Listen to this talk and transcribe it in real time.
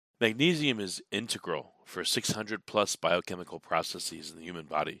Magnesium is integral for 600 plus biochemical processes in the human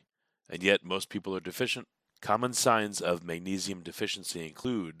body, and yet most people are deficient. Common signs of magnesium deficiency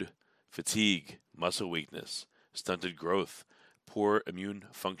include fatigue, muscle weakness, stunted growth, poor immune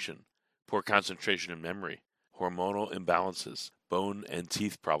function, poor concentration and memory, hormonal imbalances, bone and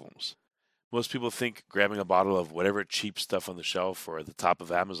teeth problems. Most people think grabbing a bottle of whatever cheap stuff on the shelf or at the top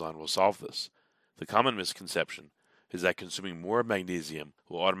of Amazon will solve this. The common misconception is that consuming more magnesium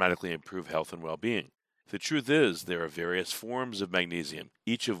will automatically improve health and well-being. The truth is, there are various forms of magnesium,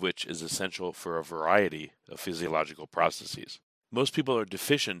 each of which is essential for a variety of physiological processes. Most people are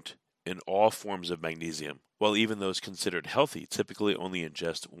deficient in all forms of magnesium, while even those considered healthy typically only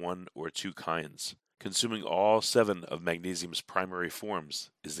ingest one or two kinds. Consuming all 7 of magnesium's primary forms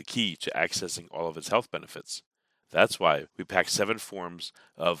is the key to accessing all of its health benefits. That's why we pack 7 forms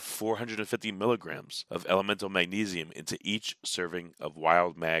of 450 milligrams of elemental magnesium into each serving of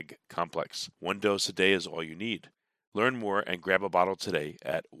Wild Mag Complex. 1 dose a day is all you need. Learn more and grab a bottle today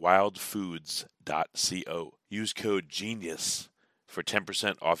at wildfoods.co. Use code GENIUS for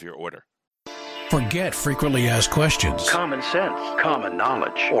 10% off your order. Forget frequently asked questions. Common sense, common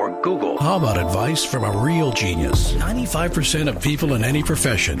knowledge, or Google. How about advice from a real genius? 95% of people in any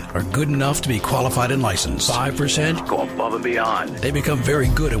profession are good enough to be qualified and licensed. 5% go above and beyond. They become very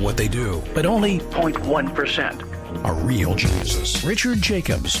good at what they do, but only 0.1% are real geniuses. Richard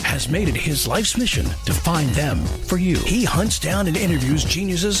Jacobs has made it his life's mission to find them for you. He hunts down and interviews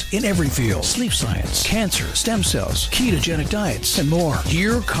geniuses in every field: sleep science, cancer, stem cells, ketogenic diets, and more.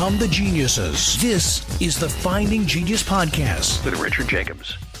 Here come the geniuses. This is the Finding Genius Podcast with Richard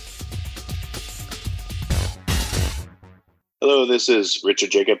Jacobs. Hello, this is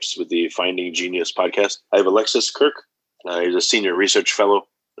Richard Jacobs with the Finding Genius Podcast. I have Alexis Kirke. He's a senior research fellow,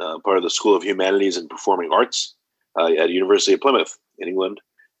 part of the School of Humanities and Performing Arts at University of Plymouth in England.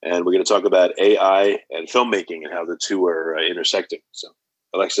 And we're going to talk about AI and filmmaking and how the two are intersecting. So,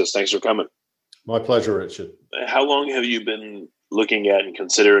 Alexis, thanks for coming. My pleasure, Richard. How long have you been looking at and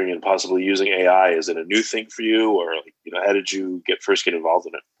considering and possibly using AI? Is it a new thing for you, or how did you first get involved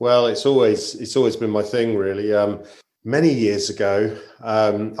in it? Well, it's always been my thing, really. Many years ago,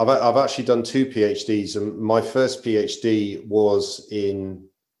 I've actually done 2 PhDs, and my first PhD was in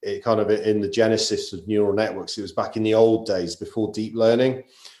the genesis of neural networks. It was back in the old days before deep learning,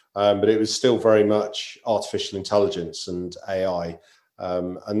 but it was still very much artificial intelligence and AI.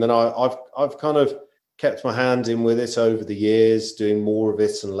 And then I've kind of kept my hand in with it over the years, doing more of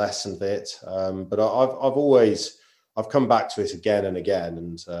it and less of it. But I've come back to it again and again.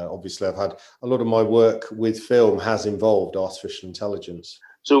 And obviously I've had a lot of my work with film has involved artificial intelligence.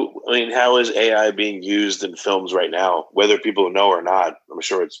 So, how is AI being used in films right now, whether people know or not? I'm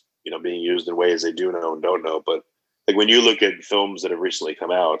sure it's, being used in ways they do know and don't know. But like when you look at films that have recently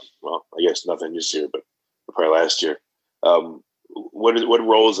come out, well, I guess nothing this year, but probably last year, what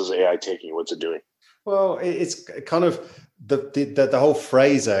roles is AI taking? What's it doing? Well, it's kind of the whole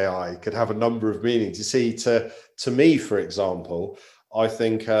phrase AI could have a number of meanings. You see, to me, for example, I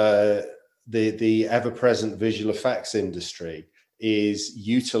think the ever-present visual effects industry is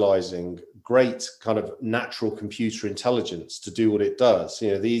utilizing great kind of natural computer intelligence to do what it does.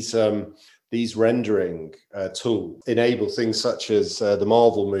 These rendering tools enable things such as the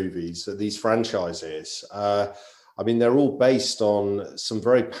Marvel movies, these franchises. They're all based on some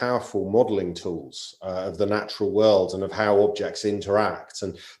very powerful modeling tools of the natural world and of how objects interact.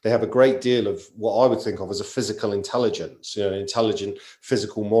 And they have a great deal of what I would think of as a physical intelligence, intelligent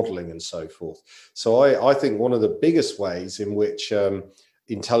physical modeling and so forth. So I think one of the biggest ways in which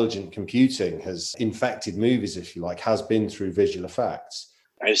intelligent computing has infected movies, if you like, has been through visual effects.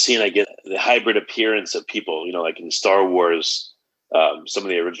 I've seen, the hybrid appearance of people, like in Star Wars, some of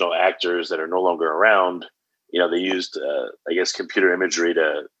the original actors that are no longer around, they used, computer imagery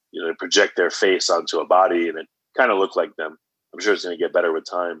to, project their face onto a body, and it kind of looked like them. I'm sure it's going to get better with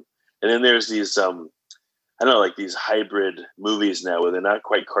time. And then there's these, these hybrid movies now where they're not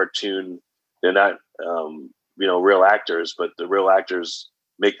quite cartoon. They're not, real actors, but the real actors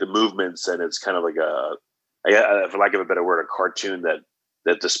make the movements, and it's kind of like for lack of a better word, a cartoon that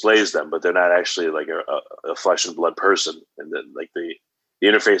displays them, but they're not actually like a flesh and blood person. And then the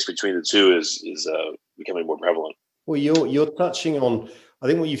interface between the two is becoming more prevalent. Well, you're touching on, I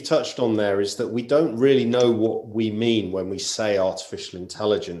think what you've touched on there is that we don't really know what we mean when we say artificial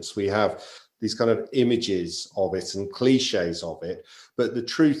intelligence. We have these kind of images of it and cliches of it, but the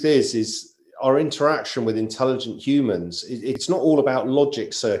truth is our interaction with intelligent humans, it's not all about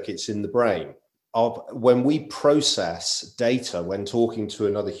logic circuits in the brain. When we process data when talking to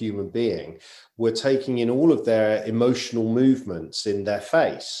another human being, we're taking in all of their emotional movements in their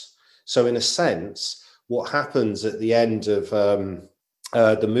face. So in a sense, what happens at the end of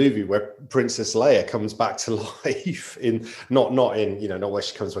the movie where Princess Leia comes back to life in not where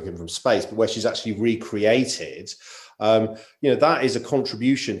she comes back in from space, but where she's actually recreated. That is a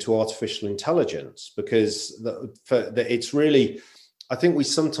contribution to artificial intelligence, because it's really, I think we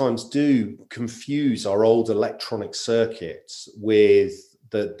sometimes do confuse our old electronic circuits with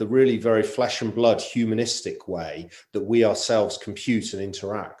the really very flesh and blood humanistic way that we ourselves compute and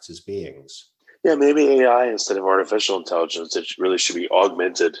interact as beings. Yeah, maybe AI instead of artificial intelligence, it really should be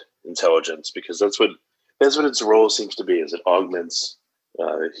augmented intelligence, because that's what its role seems to be, is it augments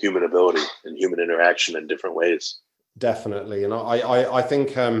human ability and human interaction in different ways. Definitely. And I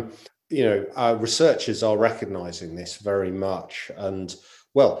think, researchers are recognizing this very much. And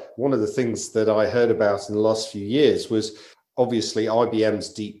well, one of the things that I heard about in the last few years was obviously IBM's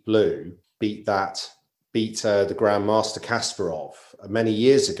Deep Blue beat the Grandmaster Kasparov many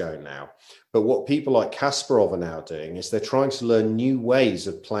years ago now. But what people like Kasparov are now doing is they're trying to learn new ways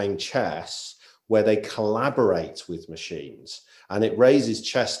of playing chess where they collaborate with machines, and it raises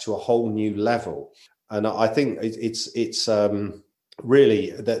chess to a whole new level. And I think it's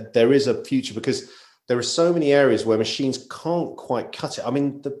really that there is a future, because there are so many areas where machines can't quite cut it. I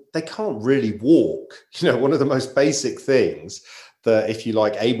mean, they can't really walk. One of the most basic things that, if you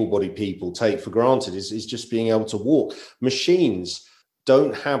like, able-bodied people take for granted is just being able to walk. Machines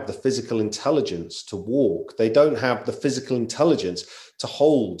don't have the physical intelligence to walk. They don't have the physical intelligence to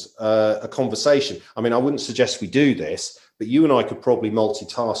hold a conversation. I mean, I wouldn't suggest we do this, but you and I could probably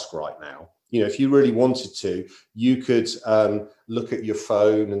multitask right now. If you really wanted to, you could look at your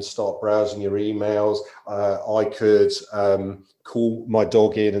phone and start browsing your emails. I could call my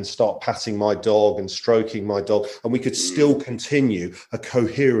dog in and start patting my dog and stroking my dog, and we could still continue a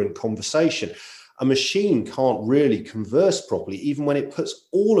coherent conversation. A machine can't really converse properly, even when it puts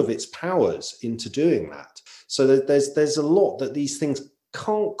all of its powers into doing that. So there's a lot that these things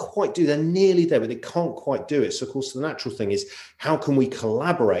can't quite do. They're nearly there, but they can't quite do it. So, of course, the natural thing is, how can we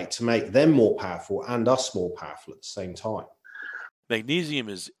collaborate to make them more powerful and us more powerful at the same time? Magnesium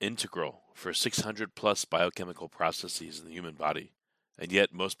is integral for 600 plus biochemical processes in the human body, and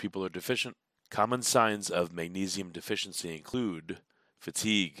yet most people are deficient. Common signs of magnesium deficiency include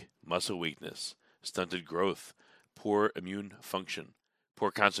fatigue, muscle weakness, stunted growth, poor immune function,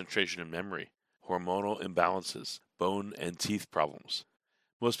 poor concentration and memory, hormonal imbalances, bone and teeth problems.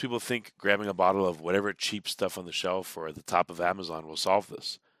 Most people think grabbing a bottle of whatever cheap stuff on the shelf or at the top of Amazon will solve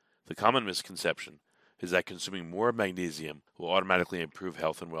this. The common misconception is that consuming more magnesium will automatically improve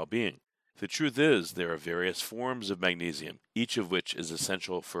health and well-being. The truth is, there are various forms of magnesium, each of which is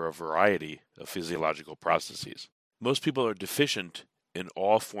essential for a variety of physiological processes. Most people are deficient in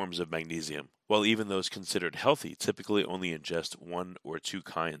all forms of magnesium, while even those considered healthy typically only ingest one or two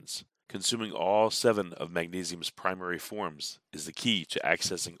kinds. Consuming all 7 of magnesium's primary forms is the key to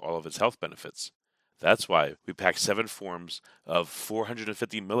accessing all of its health benefits. That's why we pack 7 forms of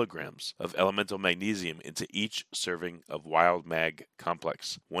 450 milligrams of elemental magnesium into each serving of Wild Mag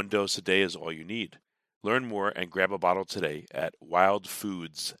Complex. 1 dose a day is all you need. Learn more and grab a bottle today at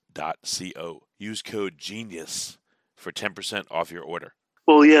wildfoods.co. Use code GENIUS for 10% off your order.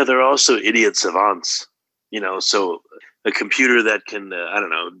 Well, yeah, they're also idiot savants. So a computer that can,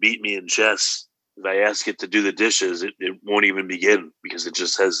 beat me in chess, if I ask it to do the dishes, it won't even begin, because it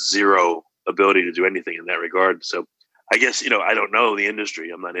just has zero ability to do anything in that regard. So I guess, I don't know the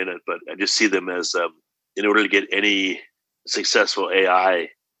industry. I'm not in it, but I just see them as, in order to get any successful AI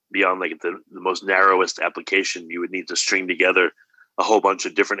beyond like the most narrowest application, you would need to string together a whole bunch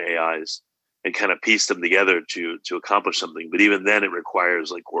of different AIs and kind of piece them together to accomplish something. But even then, it requires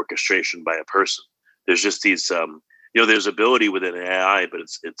like orchestration by a person. There's just these, there's ability within AI, but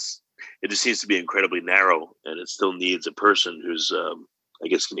it just seems to be incredibly narrow, and it still needs a person who's,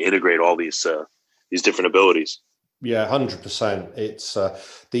 can integrate all these different abilities. Yeah, 100%. It's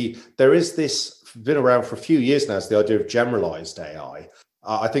there is this, been around for a few years now, is the idea of generalized AI.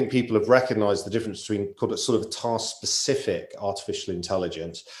 I think people have recognized the difference between sort of task-specific artificial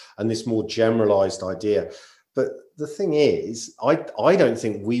intelligence and this more generalized idea. But the thing is, I don't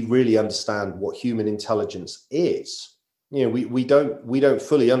think we really understand what human intelligence is. We don't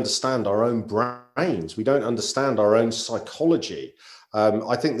fully understand our own brains. We don't understand our own psychology.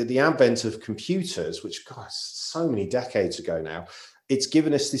 I think that the advent of computers, which, gosh, so many decades ago now, it's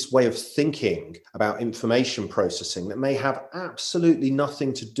given us this way of thinking about information processing that may have absolutely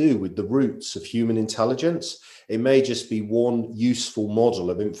nothing to do with the roots of human intelligence. It may just be one useful model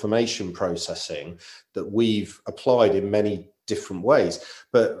of information processing that we've applied in many different ways.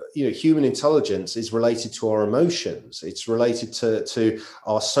 But human intelligence is related to our emotions. It's related to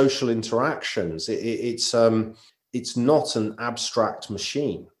our social interactions. It's not an abstract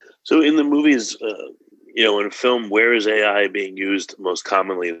machine. So in the movies, in film, where is AI being used most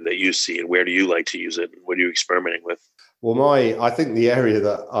commonly that you see, and where do you like to use it? What are you experimenting with? Well, I think the area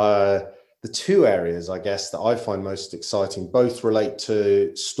that the two areas, I guess, that I find most exciting both relate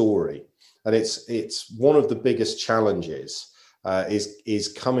to story, and it's one of the biggest challenges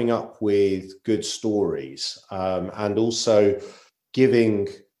is coming up with good stories, and also giving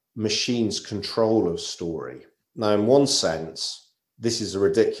machines control of story. Now, in one sense, this is a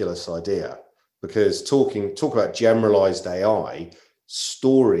ridiculous idea, because talk about generalized AI,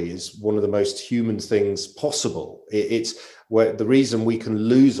 story is one of the most human things possible. It's where the reason we can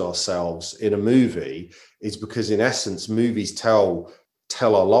lose ourselves in a movie is because, in essence, movies tell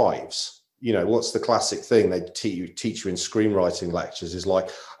our lives. What's the classic thing they teach you in screenwriting lectures is like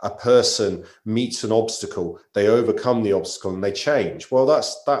a person meets an obstacle, they overcome the obstacle and they change. Well,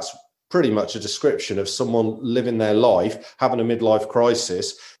 that's pretty much a description of someone living their life, having a midlife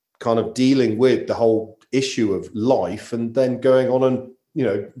crisis, kind of dealing with the whole issue of life, and then going on and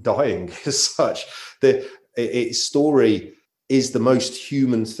dying as such. Story is the most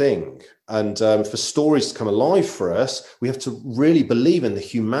human thing, and for stories to come alive for us, we have to really believe in the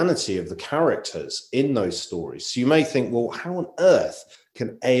humanity of the characters in those stories. So you may think, well, how on earth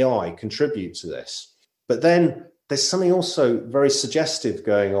can AI contribute to this? But then there's something also very suggestive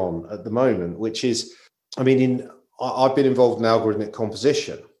going on at the moment, which is, I've been involved in algorithmic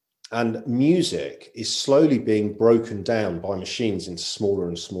composition, and music is slowly being broken down by machines into smaller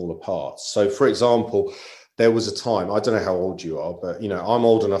and smaller parts. So, for example, there was a time, I don't know how old you are, but I'm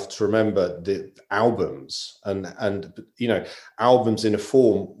old enough to remember the albums and albums in a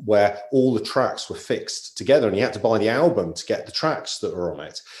form where all the tracks were fixed together, and you had to buy the album to get the tracks that were on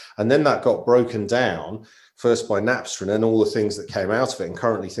it. And then that got broken down first by Napster, and then all the things that came out of it, and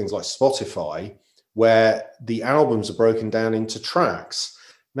currently things like Spotify, where the albums are broken down into tracks.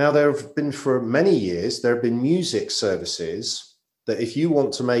 Now, there have been, for many years, there have been music services that if you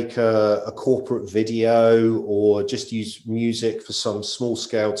want to make a corporate video or just use music for some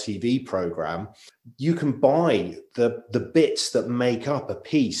small-scale TV program, you can buy the bits that make up a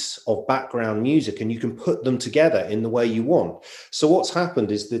piece of background music, and you can put them together in the way you want. So what's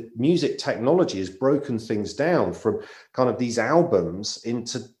happened is that music technology has broken things down from kind of these albums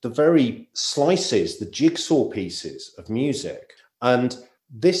into the very slices, the jigsaw pieces of music. And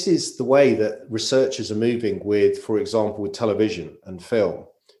this is the way that researchers are moving with, for example, with television and film.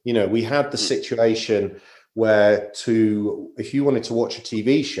 We had the situation where if you wanted to watch a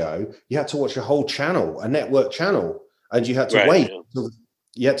TV show, you had to watch a whole channel, a network channel, and you had to wait. Yeah.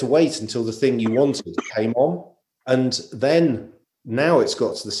 You had to wait until the thing you wanted came on. And then now it's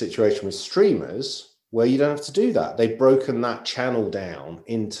got to the situation with streamers where you don't have to do that. They've broken that channel down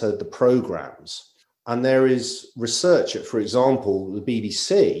into the programs. And there is research at, for example, the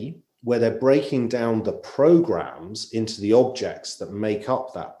BBC, where they're breaking down the programs into the objects that make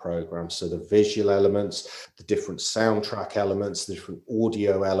up that program. So the visual elements, the different soundtrack elements, the different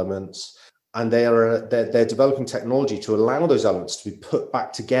audio elements. And they're developing technology to allow those elements to be put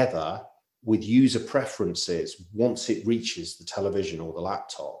back together with user preferences once it reaches the television or the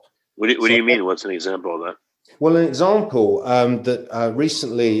laptop. What do you mean? What's an example of that? Well, an example that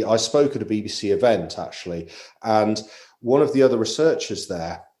recently I spoke at a BBC event, actually, and one of the other researchers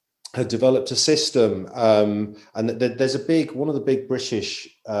there had developed a system, and there's one of the big British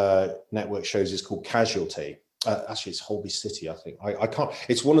network shows is called Casualty. Actually, it's Holby City, I think. I can't.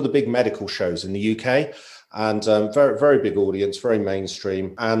 It's one of the big medical shows in the UK, and very, very big audience, very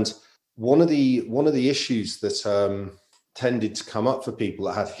mainstream. And one of the issues that tended to come up for people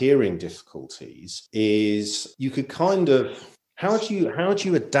that had hearing difficulties is you could kind of, how do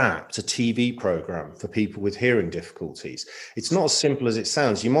you adapt a TV program for people with hearing difficulties? It's not as simple as it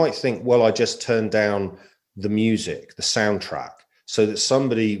sounds. You might think, well, I just turn down the music, the soundtrack, so that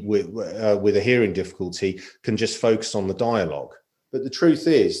somebody with a hearing difficulty can just focus on the dialogue. But the truth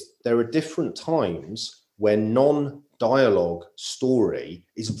is, there are different times when non-dialogue story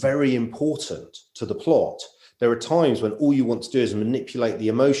is very important to the plot. There are times when all you want to do is manipulate the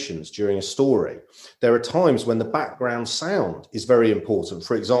emotions during a story. There are times when the background sound is very important.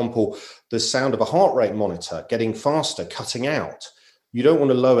 For example, the sound of a heart rate monitor getting faster, cutting out. You don't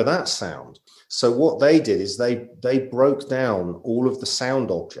want to lower that sound. So what they did is they broke down all of the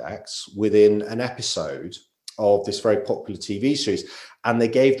sound objects within an episode of this very popular TV series, and they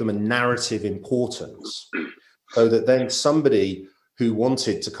gave them a narrative importance, so that then somebody who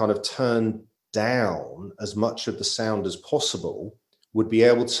wanted to kind of turn down as much of the sound as possible would be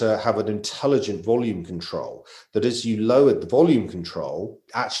able to have an intelligent volume control, that as you lowered the volume control,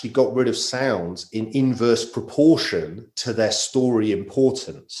 actually got rid of sounds in inverse proportion to their story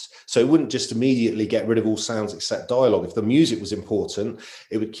importance. So it wouldn't just immediately get rid of all sounds except dialogue. If the music was important,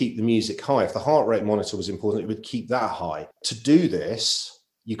 it would keep the music high. If the heart rate monitor was important, it would keep that high. To do this,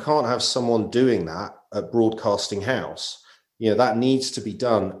 you can't have someone doing that at Broadcasting House. That needs to be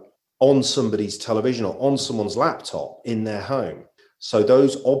done on somebody's television or on someone's laptop in their home. So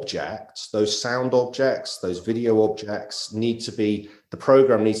those objects, those sound objects, those video objects the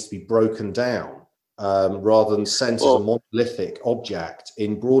program needs to be broken down rather than sent as a monolithic object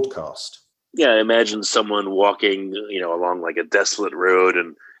in broadcast. Yeah, imagine someone walking, along like a desolate road,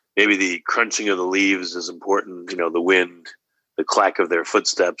 and maybe the crunching of the leaves is important, the wind, the clack of their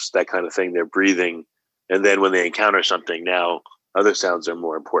footsteps, that kind of thing, their breathing. And then when they encounter something, now other sounds are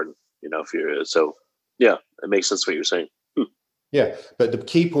more important, it makes sense what you're saying. Yeah, but the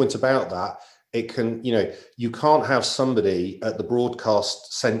key point about that, you can't have somebody at the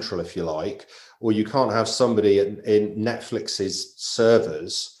broadcast central, if you like, or you can't have somebody in Netflix's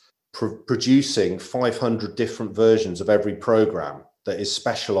servers producing 500 different versions of every program that is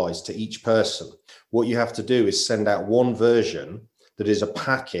specialized to each person. What you have to do is send out one version that is a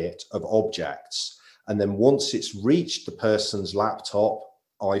packet of objects. And then once it's reached the person's laptop,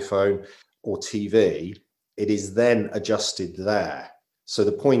 iPhone, or TV, it is then adjusted there. So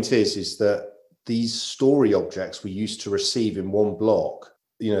the point is that these story objects we used to receive in one block,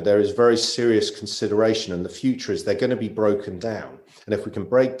 there is very serious consideration, and the future is they're going to be broken down. And if we can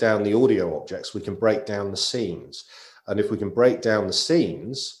break down the audio objects, we can break down the scenes. And if we can break down the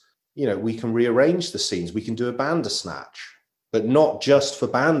scenes, we can rearrange the scenes. We can do a Bandersnatch, but not just for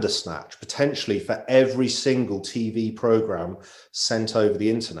Bandersnatch, potentially for every single TV program sent over the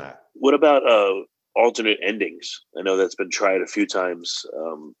internet. What about alternate endings? I know that's been tried a few times.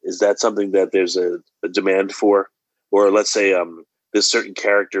 Is that something that there's a demand for? Or let's say there's certain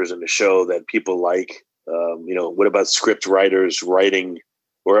characters in the show that people like. What about script writers writing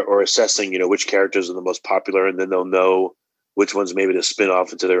or assessing, which characters are the most popular, and then they'll know which ones maybe to spin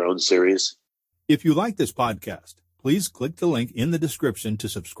off into their own series? If you like this podcast, please click the link in the description to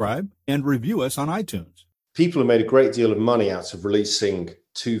subscribe and review us on iTunes. People have made a great deal of money out of releasing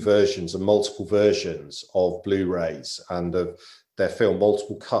two versions and multiple versions of Blu-rays and of their film,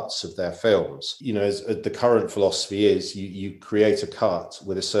 multiple cuts of their films. As the current philosophy is, you create a cut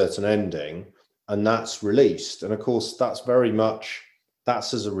with a certain ending and that's released. And of course,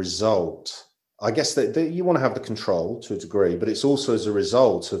 that's as a result. I guess that you want to have the control to a degree, but it's also as a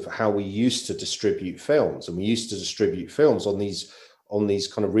result of how we used to distribute films. And we used to distribute films on these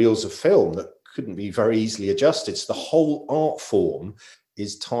kind of reels of film that couldn't be very easily adjusted. So the whole art form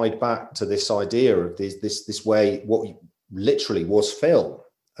is tied back to this idea of this way, what literally was film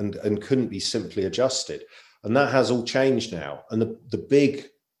and couldn't be simply adjusted. And that has all changed now. And the big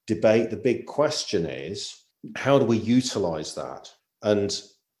debate, the big question is, how do we utilize that? And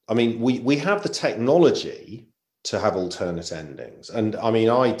I mean, we have the technology to have alternate endings. And I mean,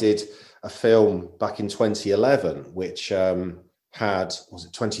 I did a film back in 2011, which was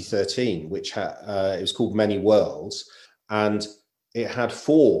it 2013, which it was called Many Worlds. And it had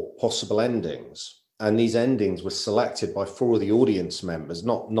 4 possible endings. And these endings were selected by 4 of the audience members,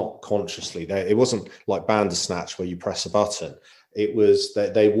 not consciously. It wasn't like Bandersnatch where you press a button. It was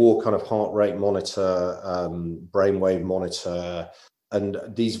that they wore kind of heart rate monitor, brainwave monitor, and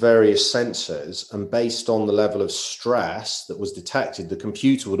these various sensors. And based on the level of stress that was detected, the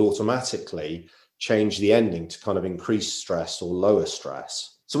computer would automatically change the ending to kind of increase stress or lower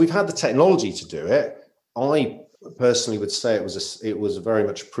stress. So we've had the technology to do it. I personally would say it was a very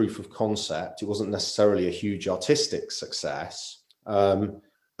much proof of concept. It wasn't necessarily a huge artistic success, and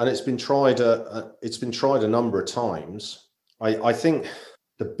it's been tried a number of times. I think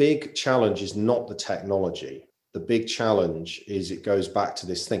the big challenge is not the technology. The big challenge is it goes back to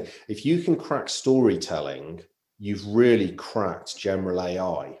this thing. If you can crack storytelling, you've really cracked general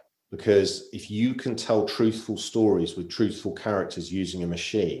AI, because if you can tell truthful stories with truthful characters using a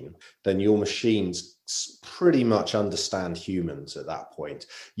machine, then your machines pretty much understand humans at that point.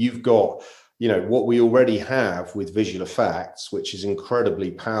 You've got, what we already have with visual effects, which is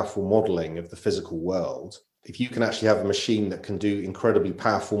incredibly powerful modeling of the physical world. If you can actually have a machine that can do incredibly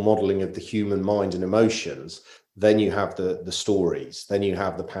powerful modeling of the human mind and emotions, then you have the stories, then you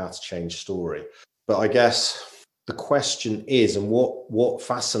have the path change story. But I guess the question is, and what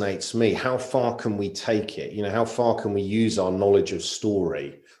fascinates me, how far can we take it? How far can we use our knowledge of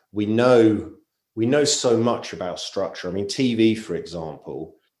story? We know so much about structure. I mean, TV, for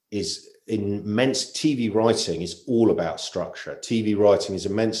example, is immense. TV writing is all about structure. TV writing is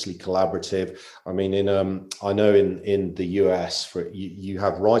immensely collaborative. I mean, I know in the US, you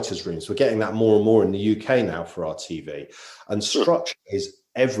have writers' rooms. We're getting that more and more in the UK now for our TV, and structure is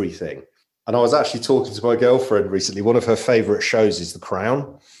everything. And I was actually talking to my girlfriend recently. One of her favorite shows is The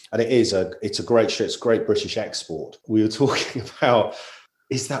Crown, and it's a great show. It's a great British export. We were talking about,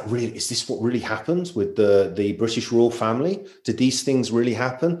 is this what really happened with the British royal family? Did these things really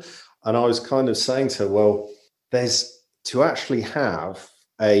happen? And I was kind of saying to her, well, there's to actually have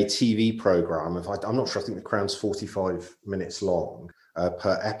a TV program. I'm not sure, I think The Crown's 45 minutes long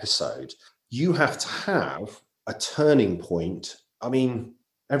per episode. You have to have a turning point. I mean,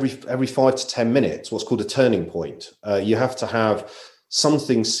 every 5 to 10 minutes, what's called a turning point. You have to have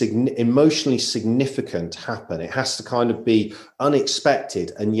something emotionally significant happen. It has to kind of be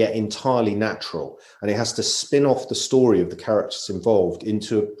unexpected and yet entirely natural. And it has to spin off the story of the characters involved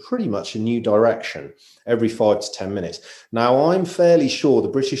into pretty much a new direction every 5 to 10 minutes. Now, I'm fairly sure the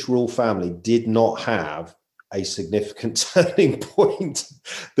British royal family did not have a significant turning point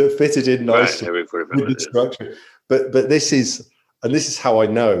that fitted in nicely with the structure. But this is how I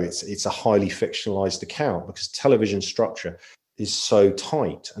know it's a highly fictionalized account, because television structure is so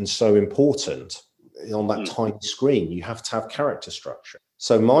tight and so important on that tiny screen. You have to have character structure.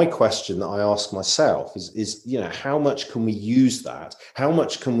 So my question that I ask myself is, how much can we use that? How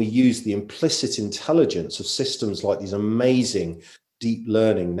much can we use the implicit intelligence of systems like these amazing deep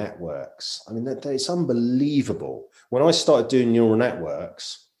learning networks? I mean, it's unbelievable. When I started doing neural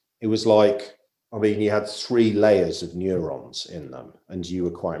networks, it was like, you had 3 layers of neurons in them, and you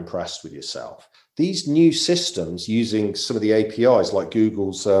were quite impressed with yourself. These new systems, using some of the APIs like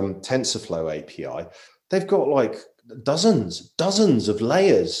Google's TensorFlow API, they've got like dozens of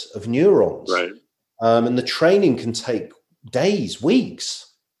layers of neurons. Right. And the training can take days, weeks.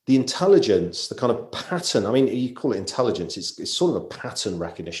 The intelligence, the kind of pattern, you call it intelligence, it's sort of a pattern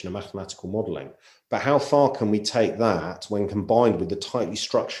recognition, a mathematical modeling. But how far can we take that when combined with the tightly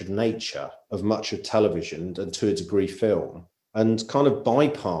structured nature of much of television and to a degree film, and kind of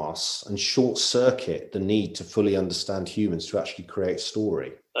bypass and short circuit the need to fully understand humans to actually create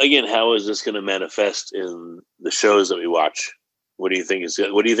story? Again, how is this going to manifest in the shows that we watch? What do you think it's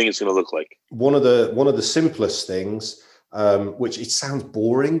going to look like? One of the simplest things, which it sounds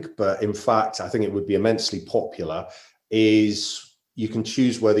boring, but in fact, I think it would be immensely popular, is you can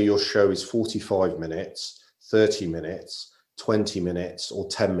choose whether your show is 45 minutes, 30 minutes, 20 minutes, or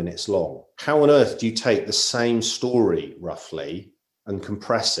 10 minutes long. How on earth do you take the same story, roughly, and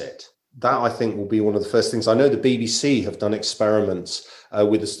compress it? That, I think, will be one of the first things. I know the BBC have done experiments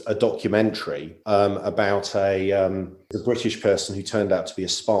with a documentary about a British person who turned out to be a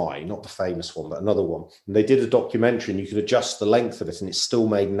spy, not the famous one, but another one. And they did a documentary, and you could adjust the length of it, and it still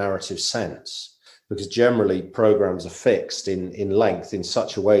made narrative sense. Because generally programs are fixed in length in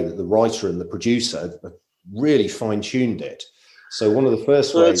such a way that the writer and the producer have really fine-tuned it. So one of the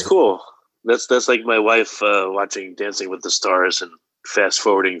first ways... That's cool. That's like my wife watching Dancing with the Stars and fast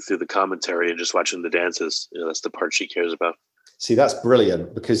forwarding through the commentary and just watching the dances. That's the part she cares about. See, that's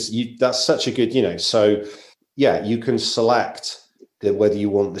brilliant, because that's such a good, so yeah, you can select whether you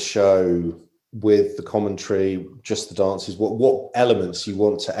want the show with the commentary, just the dances, what elements you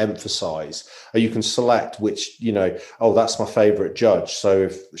want to emphasize. You can select which, that's my favorite judge. So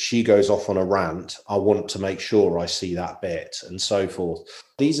if she goes off on a rant, I want to make sure I see that bit, and so forth.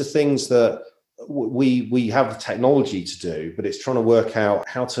 These are things that we have the technology to do, but it's trying to work out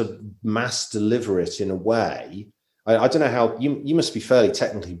how to mass deliver it in a way. I don't know how you must be fairly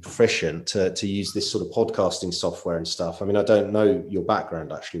technically proficient to use this sort of podcasting software and stuff. I don't know your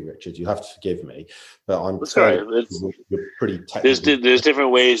background, actually, Richard. You have to forgive me, but I'm sorry. You're pretty technical. There's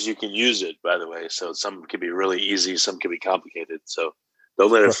different ways you can use it, by the way. So some can be really easy, some can be complicated. So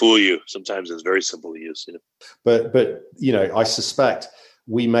don't let it fool you. Sometimes it's very simple to use. But I suspect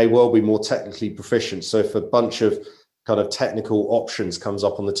we may well be more technically proficient. So if a bunch of kind of technical options comes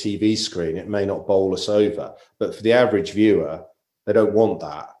up on the TV screen, it may not bowl us over. But for the average viewer, they don't want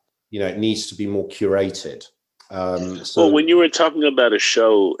that. It needs to be more curated. Well, when you were talking about a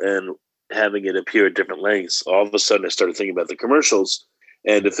show and having it appear at different lengths, all of a sudden I started thinking about the commercials.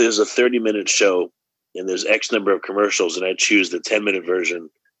 And if there's a 30-minute show and there's X number of commercials and I choose the 10-minute version,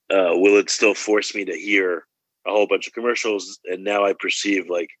 will it still force me to hear a whole bunch of commercials? And now I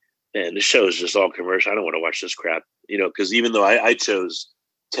perceive like man, this show is just all commercial. I don't want to watch this crap, because even though I chose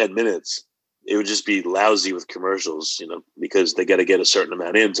 10 minutes, it would just be lousy with commercials, because they got to get a certain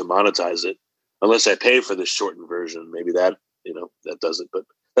amount in to monetize it. Unless I pay for the shortened version, maybe that, that does it. But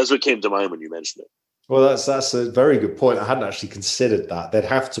that's what came to mind when you mentioned it. Well, that's a very good point. I hadn't actually considered that. There'd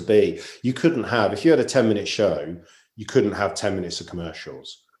have to be, you couldn't have, if you had a 10-minute show, you couldn't have 10 minutes of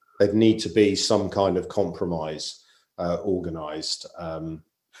commercials. There'd need to be some kind of compromise organized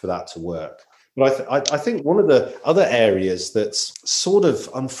for that to work. But I think one of the other areas that's sort of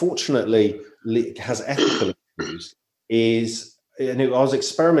unfortunately has ethical issues is, I was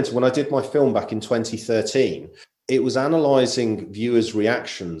experimenting when I did my film back in 2013. It was analysing viewers'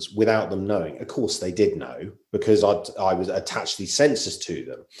 reactions without them knowing. Of course, they did know because I was attached these sensors to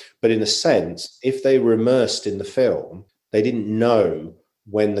them. But in a sense, if they were immersed in the film, they didn't know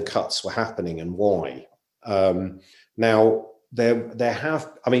when the cuts were happening and why. Now, there have,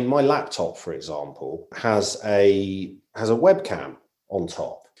 my laptop, for example, has a webcam on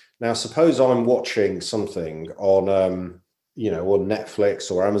top. Now, suppose I'm watching something on, on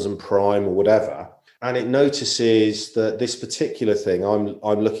Netflix or Amazon Prime or whatever, and it notices that this particular thing,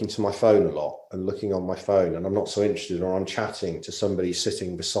 I'm looking to my phone a lot and looking on my phone, and I'm not so interested, or I'm chatting to somebody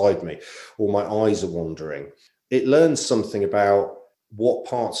sitting beside me, or my eyes are wandering. It learns something about what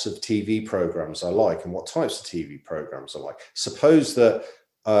parts of TV programs I like and what types of TV programs I like. Suppose that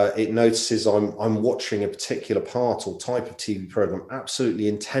it notices I'm watching a particular part or type of TV program absolutely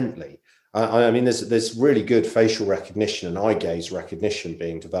intently. There's really good facial recognition and eye gaze recognition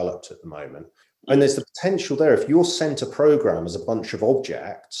being developed at the moment. And there's the potential there, if you're sent a program as a bunch of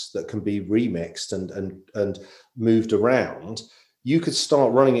objects that can be remixed and moved around, you could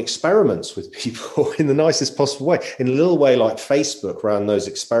start running experiments with people in the nicest possible way, in a little way like Facebook ran those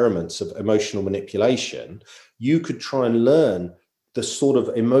experiments of emotional manipulation. You could try and learn the sort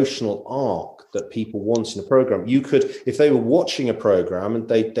of emotional arc that people want in a program. You could, if they were watching a program and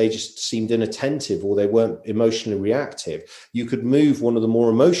they just seemed inattentive or they weren't emotionally reactive, you could move one of the more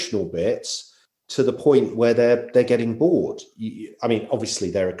emotional bits to the point where they're getting bored. Obviously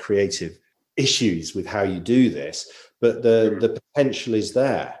there are creative issues with how you do this, but the potential is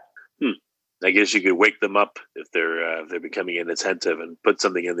there. I guess you could wake them up if they're becoming inattentive and put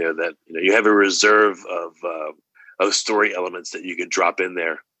something in there that you have a reserve of story elements that you could drop in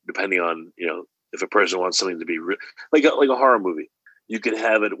there, depending on if a person wants something to be like a horror movie. You could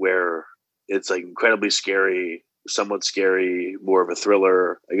have it where it's like incredibly scary, somewhat scary, more of a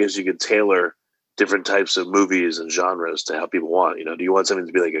thriller. I guess you could tailor different types of movies and genres to how people want. Do you want something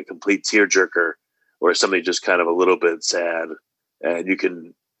to be like a complete tearjerker, or something just kind of a little bit sad? And you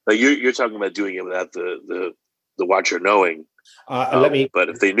can, like you're talking about doing it without the watcher knowing. But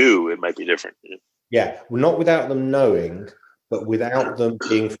if they knew, it might be different. Yeah, well, not without them knowing, but without them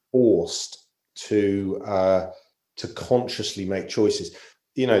being forced to consciously make choices.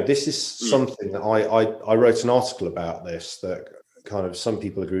 This is something that I wrote an article about this that kind of some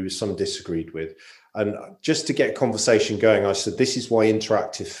people agree with, some disagreed with. And just to get conversation going, I said, this is why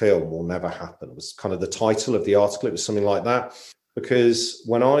interactive film will never happen, was kind of the title of the article. It was something like that. Because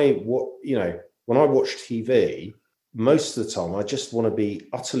when I watch TV, most of the time, I just want to be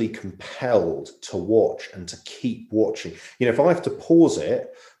utterly compelled to watch and to keep watching. If I have to pause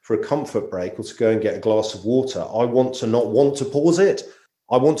it for a comfort break or to go and get a glass of water, I want to not want to pause it.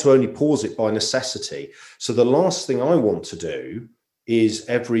 I want to only pause it by necessity. So the last thing I want to do is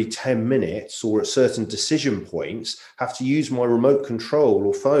every 10 minutes or at certain decision points have to use my remote control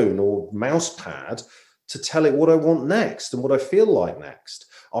or phone or mouse pad to tell it what I want next and what I feel like next.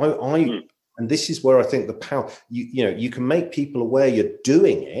 And this is where I think the power, you can make people aware you're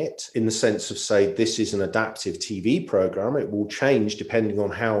doing it in the sense of, say, this is an adaptive TV program. It will change depending on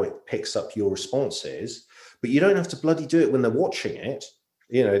how it picks up your responses, but you don't have to bloody do it when they're watching it.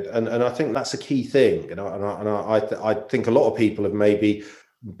 And I think that's a key thing. And I think a lot of people have maybe,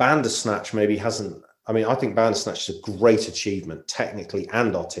 Bandersnatch maybe hasn't, I think Bandersnatch is a great achievement technically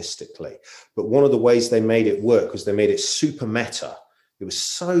and artistically. But one of the ways they made it work was they made it super meta. It was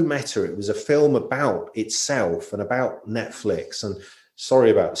so meta. It was a film about itself and about Netflix. And sorry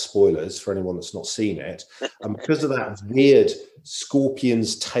about the spoilers for anyone that's not seen it. And because of that weird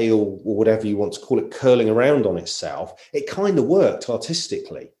scorpion's tail, or whatever you want to call it, curling around on itself, it kind of worked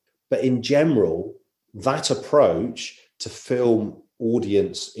artistically. But in general, that approach to film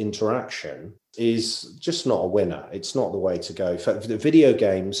audience interaction is just not a winner. It's not the way to go. In fact, the video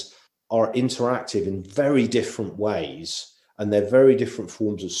games are interactive in very different ways, and they're very different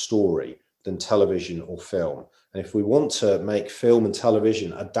forms of story than television or film. And if we want to make film and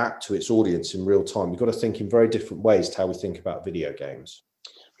television adapt to its audience in real time, we've got to think in very different ways to how we think about video games.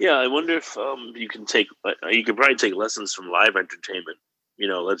 Yeah, I wonder if you could probably take lessons from live entertainment.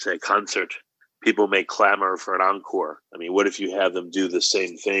 Let's say a concert. People may clamor for an encore. I mean, what if you have them do the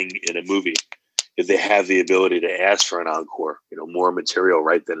same thing in a movie? If they have the ability to ask for an encore, more material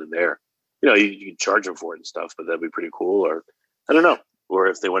right then and there. You can charge them for it and stuff, but that'd be pretty cool. Or I don't know. Or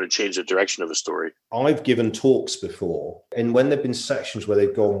if they want to change the direction of a story. I've given talks before, and when there've been sections where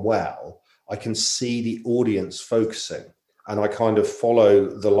they've gone well, I can see the audience focusing, and I kind of follow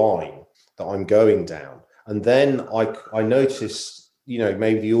the line that I'm going down. And then I notice,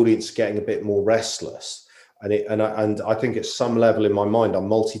 maybe the audience getting a bit more restless. And I think at some level in my mind, I'm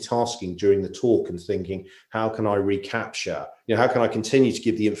multitasking during the talk and thinking, how can I recapture? How can I continue to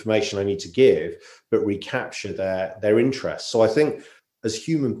give the information I need to give, but recapture their interest? So I think as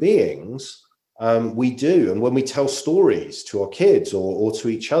human beings, we do. And when we tell stories to our kids or to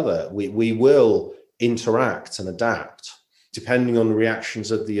each other, we will interact and adapt depending on the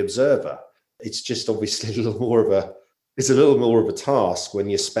reactions of the observer. It's just obviously a little more of a task when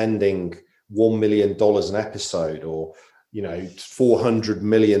you're spending $1 million an episode or, $400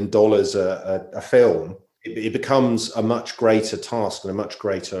 million a film. It becomes a much greater task and a much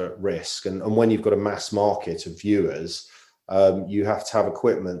greater risk. And when you've got a mass market of viewers, you have to have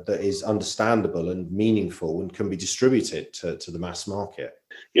equipment that is understandable and meaningful and can be distributed to the mass market.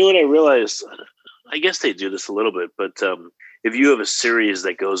 What I realized, I guess they do this a little bit, but if you have a series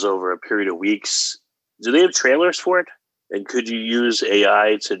that goes over a period of weeks, do they have trailers for it? And could you use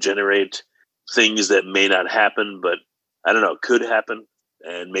AI to generate things that may not happen, but I don't know, could happen,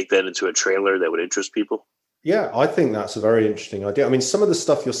 and make that into a trailer that would interest people? Yeah, I think that's a very interesting idea. I mean, some of the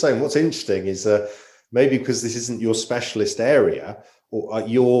stuff you're saying, what's interesting is maybe because this isn't your specialist area, or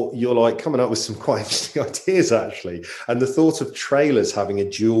you're like coming up with some quite interesting ideas, actually. And the thought of trailers having a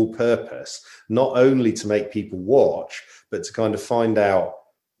dual purpose, not only to make people watch, but to kind of find out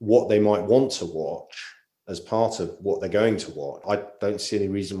what they might want to watch as part of what they're going to watch. I don't see any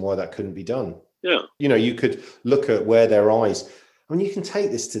reason why that couldn't be done. Yeah. You could look at where their eyes, I mean, you can take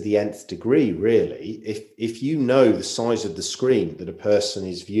this to the nth degree, really. If you know the size of the screen that a person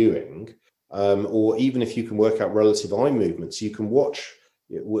is viewing, or even if you can work out relative eye movements, you can watch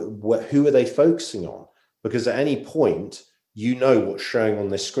who are they focusing on? Because at any point, what's showing on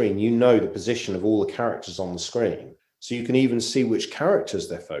this screen, the position of all the characters on the screen. So you can even see which characters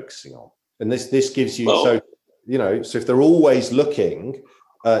they're focusing on. And this gives you, so if they're always looking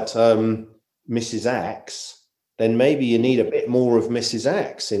at Mrs. X, then maybe you need a bit more of Mrs.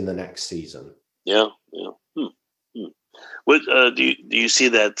 X in the next season. Yeah. What do you see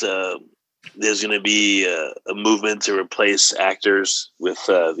that there's going to be a movement to replace actors with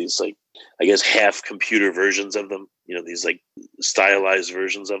these, like, I guess, half computer versions of them? These like stylized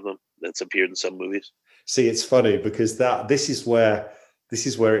versions of them that's appeared in some movies. See, it's funny because this is where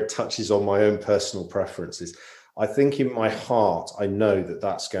it touches on my own personal preferences. I think in my heart, I know that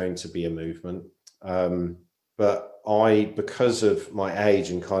that's going to be a movement. But because of my age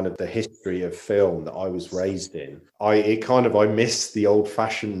and kind of the history of film that I was raised in, I miss the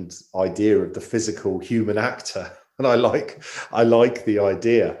old-fashioned idea of the physical human actor. And I like the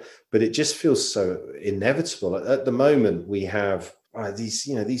idea, but it just feels so inevitable. At the moment, we have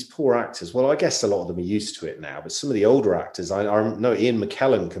these poor actors. Well, I guess a lot of them are used to it now, but some of the older actors, I know Ian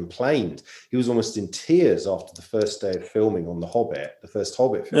McKellen complained. He was almost in tears after the first day of filming on the first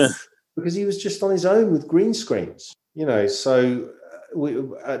Hobbit film, because he was just on his own with green screens. So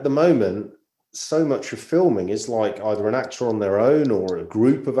at the moment, so much of filming is like either an actor on their own or a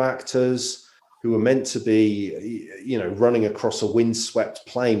group of actors who are meant to be, running across a windswept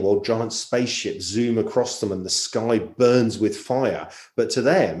plain while giant spaceships zoom across them and the sky burns with fire. But to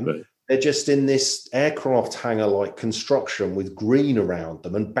them, they're just in this aircraft hangar-like construction with green around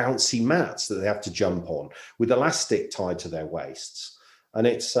them and bouncy mats that they have to jump on with elastic tied to their waists. And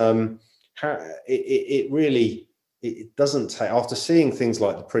it's it doesn't take, after seeing things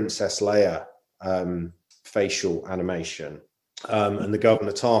like the Princess Leia facial animation, and the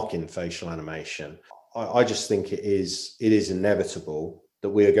Governor Tarkin facial animation, I just think it is inevitable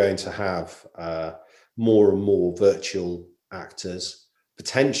that we are going to have more and more virtual actors,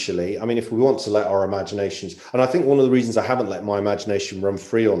 potentially. I mean, if we want to let our imaginations, and I think one of the reasons I haven't let my imagination run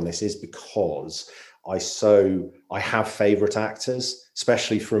free on this is because I have favorite actors,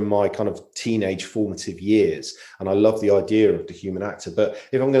 especially from my kind of teenage formative years. And I love the idea of the human actor. But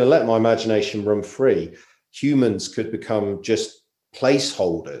if I'm going to let my imagination run free, humans could become just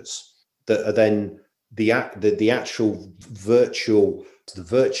placeholders that are then the actual virtual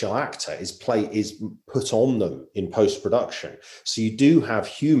actor is put on them in post-production. So you do have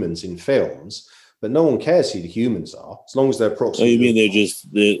humans in films, but no one cares who the humans are as long as they're Oh, approximately. you mean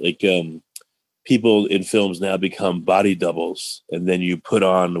they're people in films now become body doubles, and then you put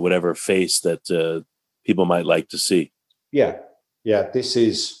on whatever face that people might like to see. Yeah. This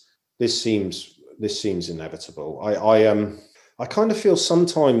seems inevitable. I kind of feel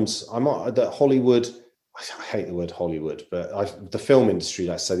sometimes that Hollywood. I hate the word Hollywood, but the film industry,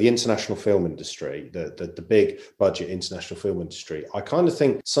 let's say the international film industry, the big budget international film industry, I kind of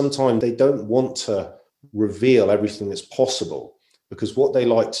think sometimes they don't want to reveal everything that's possible, because what they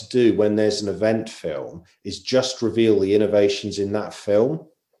like to do when there's an event film is just reveal the innovations in that film.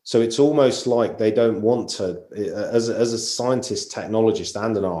 So it's almost like they don't want to, as a scientist, technologist,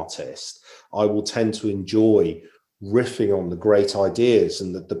 and an artist, I will tend to enjoy riffing on the great ideas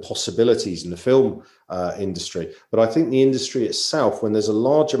and the possibilities in the film industry. But I think the industry itself, when there's a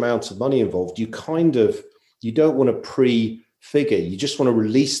large amount of money involved, you don't want to prefigure. You just want to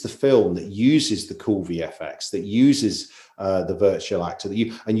release the film that uses the cool VFX, that uses the virtual actor,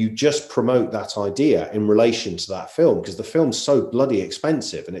 and you just promote that idea in relation to that film, because the film's so bloody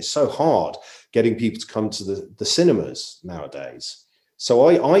expensive and it's so hard getting people to come to the cinemas nowadays. So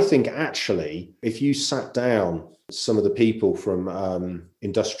I think actually, if you sat down some of the people from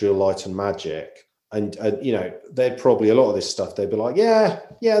Industrial Light and Magic, and they'd probably, a lot of this stuff, they'd be like, yeah,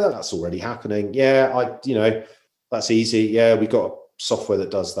 that's already happening. Yeah, that's easy. Yeah, we've got software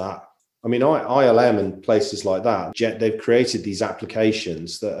that does that. I mean, ILM and places like that, they've created these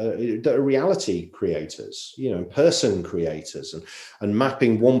applications that are reality creators, person creators, and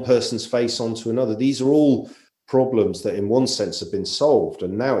mapping one person's face onto another. These are all problems that in one sense have been solved.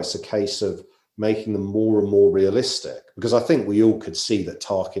 And now it's a case of making them more and more realistic, because I think we all could see that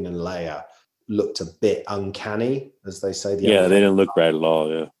Tarkin and Leia looked a bit uncanny, as they say. They didn't look right at all.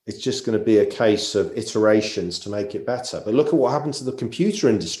 Yeah, it's just going to be a case of iterations to make it better. But look at what happened to the computer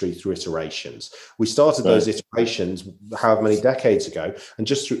industry through iterations. We started those iterations however many decades ago, and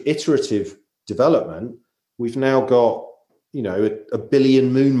just through iterative development, we've now got a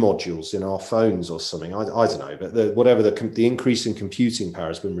billion moon modules in our phones or something. I don't know, but the increase in computing power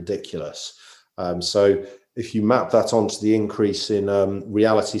has been ridiculous. So if you map that onto the increase in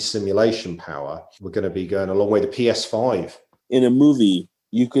reality simulation power, we're going to be going a long way. The PS5. In a movie,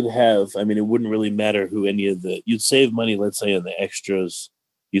 you could have, it wouldn't really matter who you'd save money, let's say, on the extras.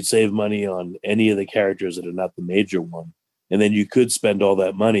 You'd save money on any of the characters that are not the major one. And then you could spend all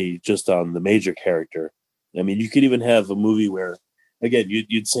that money just on the major character. You could even have a movie where, again,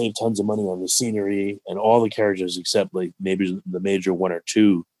 you'd save tons of money on the scenery and all the characters except like maybe the major one or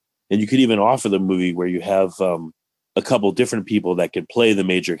two. And you could even offer the movie where you have a couple different people that can play the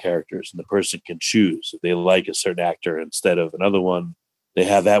major characters, and the person can choose if they like a certain actor instead of another one. They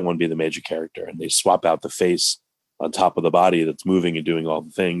have that one be the major character, and they swap out the face on top of the body that's moving and doing all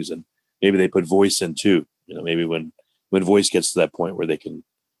the things. And maybe they put voice in too. Maybe when voice gets to that point where they can,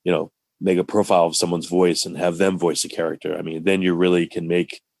 make a profile of someone's voice and have them voice a character. Then you really can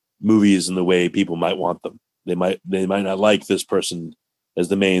make movies in the way people might want them. They might not like this person as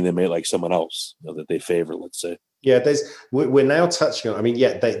the main, they may like someone else that they favor, let's say. Yeah, we're now touching on,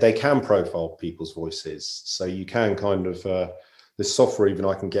 they can profile people's voices. So you can kind of, there's software even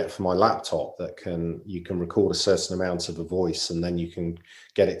I can get for my laptop that you can record a certain amount of a voice, and then you can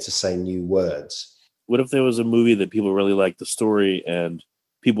get it to say new words. What if there was a movie that people really liked the story, and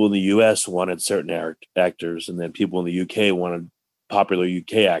people in the US wanted certain actors, and then people in the UK wanted popular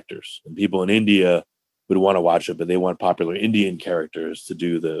UK actors, and people in India would want to watch it, but they want popular Indian characters to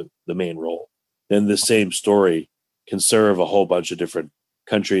do the main role. Then the same story can serve a whole bunch of different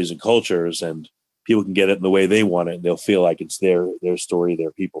countries and cultures, and people can get it in the way they want it, and they'll feel like it's their story,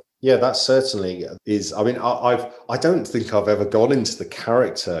 their people. Yeah, that certainly is. I don't think I've ever gone into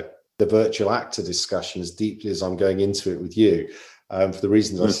the virtual actor discussion as deeply as I'm going into it with you, for the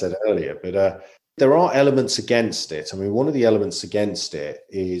reasons I said earlier. But there are elements against it. One of the elements against it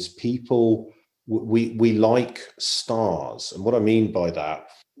is people. We like stars, and what I mean by that,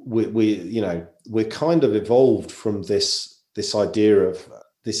 we're kind of evolved from this idea of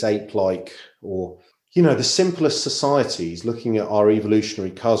this ape-like, or the simplest societies. Looking at our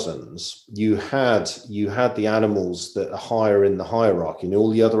evolutionary cousins, you had the animals that are higher in the hierarchy, and all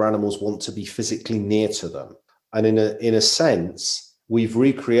the other animals want to be physically near to them. And in a sense, we've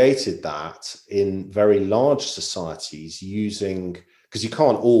recreated that in very large societies because you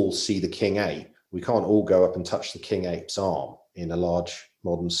can't all see the king ape. We can't all go up and touch the king ape's arm in a large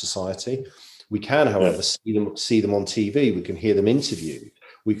modern society. We can, however, see them on TV. We can hear them interviewed.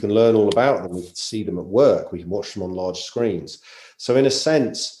 We can learn all about them. We can see them at work. We can watch them on large screens. So in a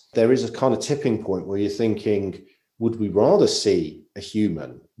sense, there is a kind of tipping point where you're thinking, would we rather see a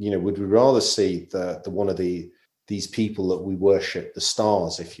human? Would we rather see the one of these people that we worship, the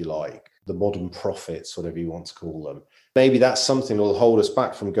stars, if you like, the modern prophets, whatever you want to call them? Maybe that's something that will hold us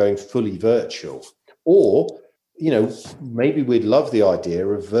back from going fully virtual. Or, maybe we'd love the idea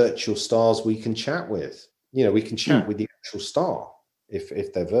of virtual stars we can chat with. We can chat with the actual star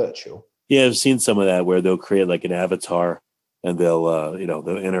if they're virtual. Yeah, I've seen some of that where they'll create like an avatar and they'll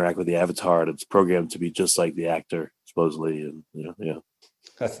interact with the avatar, and it's programmed to be just like the actor, supposedly. And I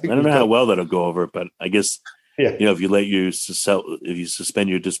don't know how well that'll go over, but I guess if you suspend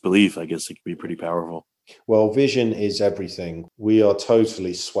your disbelief, I guess it can be pretty powerful. Well, vision is everything. We are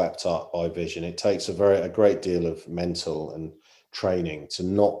totally swept up by vision. It takes a great deal of mental and training to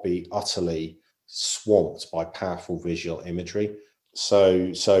not be utterly swamped by powerful visual imagery.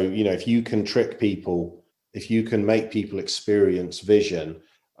 So if you can trick people, if you can make people experience vision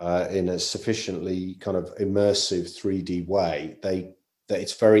in a sufficiently kind of immersive 3D way,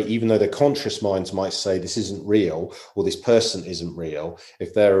 it's very, even though their conscious minds might say this isn't real or this person isn't real,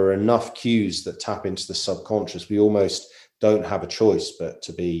 if there are enough cues that tap into the subconscious, we almost don't have a choice but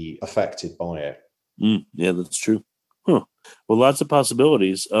to be affected by it. Yeah, that's true. Well, lots of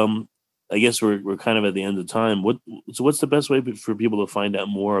possibilities. I guess we're kind of at the end of time. What's the best way for people to find out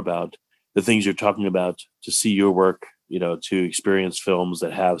more about the things you're talking about, to see your work, to experience films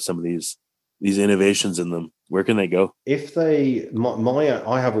that have some of these innovations in them? Where can they go? If I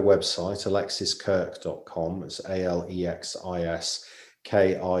have a website, alexiskirke.com. It's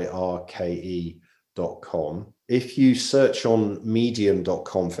ALEXISKIRKE.com. If you search on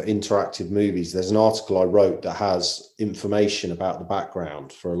medium.com for interactive movies, there's an article I wrote that has information about the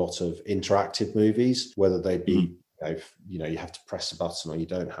background for a lot of interactive movies, whether they be, you have to press a button or you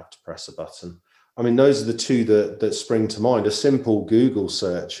don't have to press a button. I mean, those are the two that spring to mind. A simple Google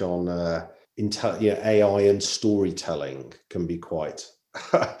search on AI and storytelling can be quite,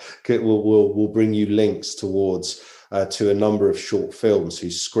 will bring you links towards to a number of short films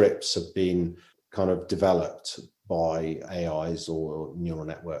whose scripts have been kind of developed by AIs or neural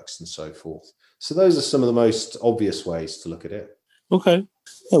networks and so forth. So those are some of the most obvious ways to look at it. Okay.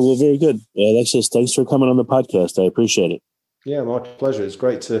 Yeah, well, very good. Alexis, thanks for coming on the podcast. I appreciate it. Yeah, my pleasure. It's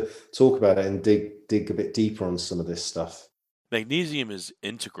great to talk about it and dig a bit deeper on some of this stuff. Magnesium is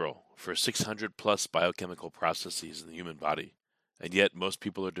integral for 600 plus biochemical processes in the human body, and yet most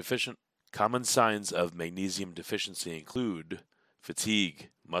people are deficient. Common signs of magnesium deficiency include fatigue,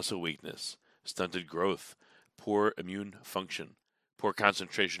 muscle weakness, stunted growth, poor immune function, poor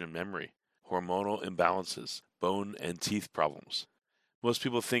concentration and memory, hormonal imbalances, bone and teeth problems. Most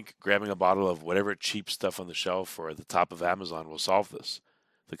people think grabbing a bottle of whatever cheap stuff on the shelf or at the top of Amazon will solve this.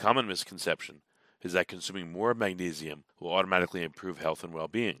 The common misconception is that consuming more magnesium will automatically improve health and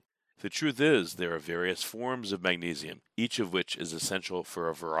well-being. The truth is, there are various forms of magnesium, each of which is essential for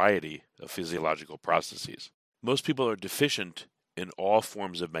a variety of physiological processes. Most people are deficient in all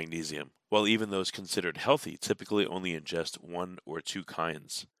forms of magnesium, while even those considered healthy typically only ingest one or two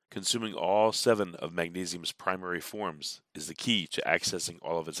kinds. Consuming all 7 of magnesium's primary forms is the key to accessing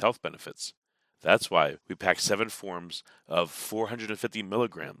all of its health benefits. That's why we pack 7 forms of 450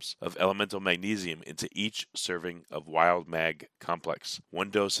 milligrams of elemental magnesium into each serving of Wild Mag Complex. 1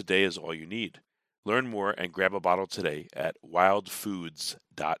 dose a day is all you need. Learn more and grab a bottle today at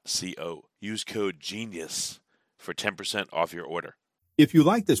wildfoods.co. Use code GENIUS for 10% off your order. If you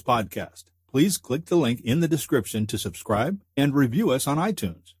like this podcast, please click the link in the description to subscribe and review us on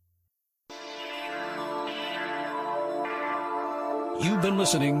iTunes. You've been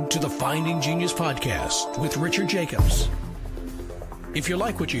listening to the Finding Genius podcast with Richard Jacobs. If you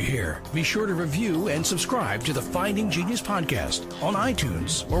like what you hear, be sure to review and subscribe to the Finding Genius podcast on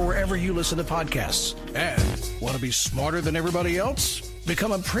iTunes or wherever you listen to podcasts. And want to be smarter than everybody else?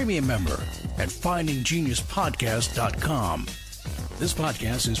 Become a premium member at findinggeniuspodcast.com. This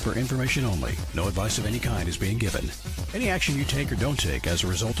podcast is for information only. No advice of any kind is being given. Any action you take or don't take as a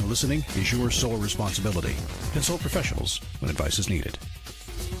result of listening is your sole responsibility. Consult professionals when advice is needed.